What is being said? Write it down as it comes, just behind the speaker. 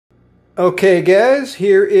Okay guys,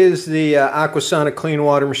 here is the Aquasana clean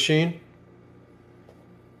water machine.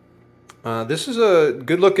 This is a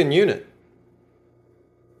good looking unit.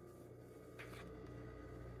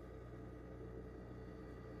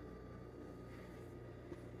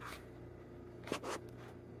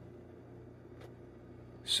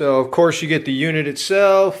 So of course you get the unit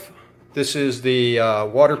itself. This is the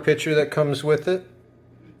water pitcher that comes with it.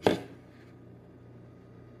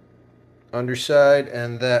 Underside,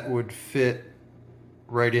 and that would fit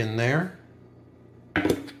right in there.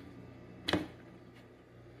 You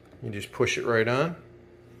just push it right on.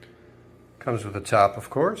 Comes with a top, of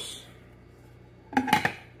course.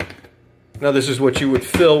 Now this is what you would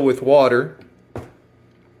fill with water. Of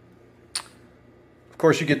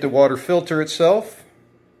course you get the water filter itself.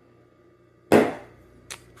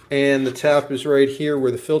 And the top is right here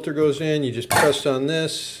where the filter goes in. You just press on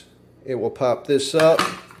this, it will pop this up.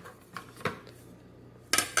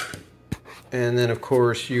 And then of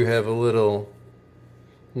course you have a little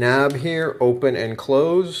knob here, open and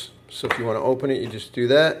close. So if you want to open it, you just do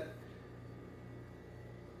that.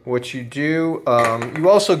 What you do, you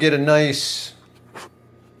also get a nice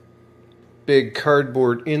big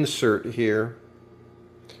cardboard insert here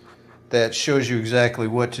that shows you exactly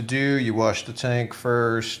what to do. You wash the tank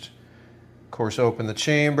first, of course open the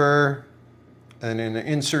chamber, and then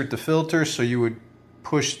insert the filter. So you would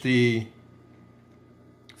push the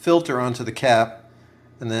filter onto the cap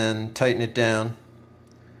and then tighten it down,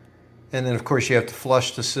 and then of course you have to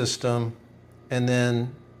flush the system, and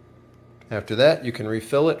then after that you can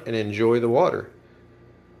refill it and enjoy the water.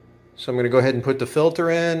 So I'm going to go ahead and put the filter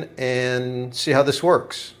in and see how this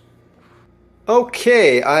works.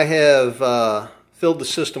 Okay, I have filled the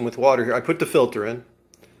system with water here. I put the filter in,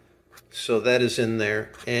 so that is in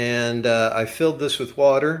there, and I filled this with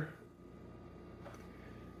water,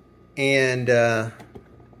 and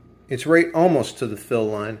it's right almost to the fill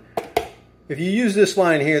line. If you use this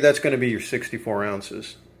line here, that's going to be your 64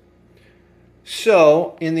 ounces.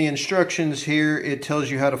 So in the instructions here, it tells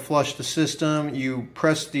you how to flush the system. You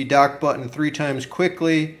press the dock button 3 times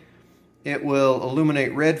quickly. It will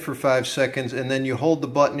illuminate red for 5 seconds, and then you hold the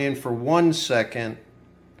button in for 1 second,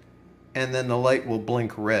 and then the light will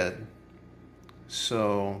blink red.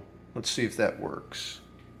 So let's see if that works.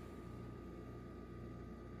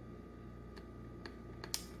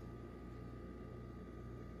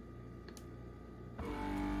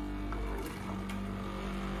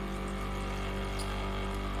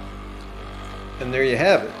 And there you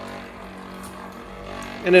have it.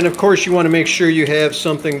 And then of course you want to make sure you have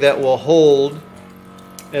something that will hold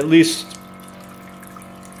at least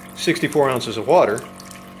 64 ounces of water.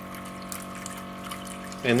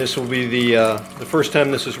 And this will be the first time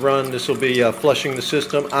this is run, this will be flushing the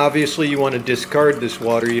system. Obviously you want to discard this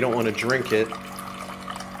water, you don't want to drink it.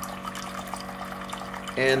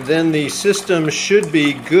 And then the system should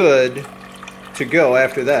be good to go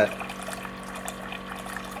after that.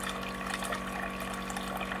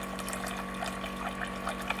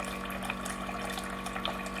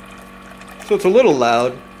 So it's a little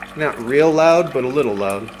loud, not real loud, but a little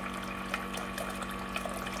loud.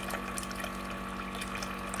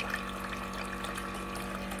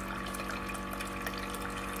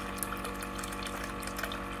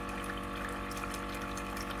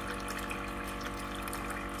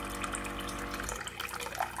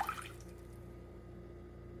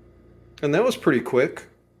 And that was pretty quick.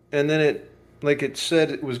 And then it, like it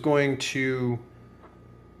said, it was going to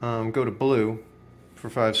go to blue for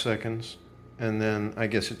 5 seconds. And then I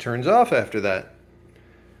guess it turns off after that.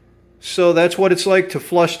 So that's what it's like to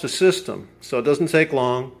flush the system. So it doesn't take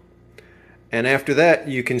long. And after that,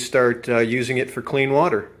 you can start using it for clean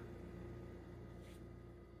water.